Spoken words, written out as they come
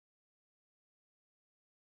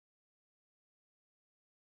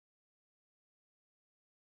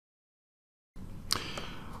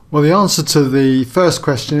Well, the answer to the first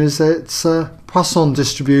question is that it's a Poisson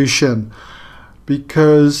distribution,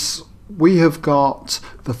 because we have got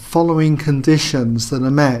the following conditions that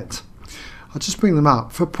are met. I'll just bring them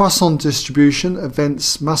up. For Poisson distribution,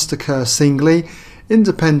 events must occur singly,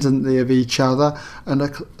 independently of each other, and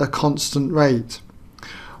a constant rate.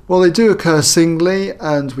 Well, they do occur singly,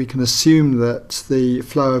 and we can assume that the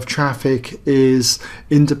flow of traffic is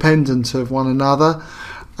independent of one another,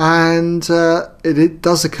 and it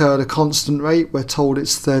does occur at a constant rate. We're told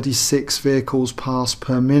it's 36 vehicles passed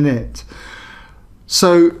per minute.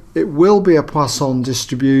 So it will be a Poisson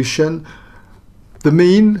distribution. The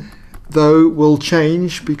mean, though, will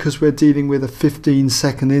change because we're dealing with a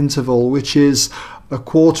 15-second interval, which is a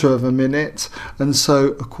quarter of a minute, and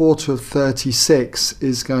so a quarter of 36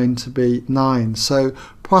 is going to be 9. So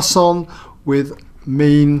Poisson with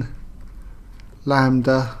mean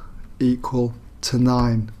lambda equal to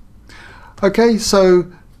 9. Okay,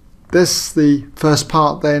 so this is the first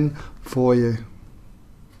part then for you.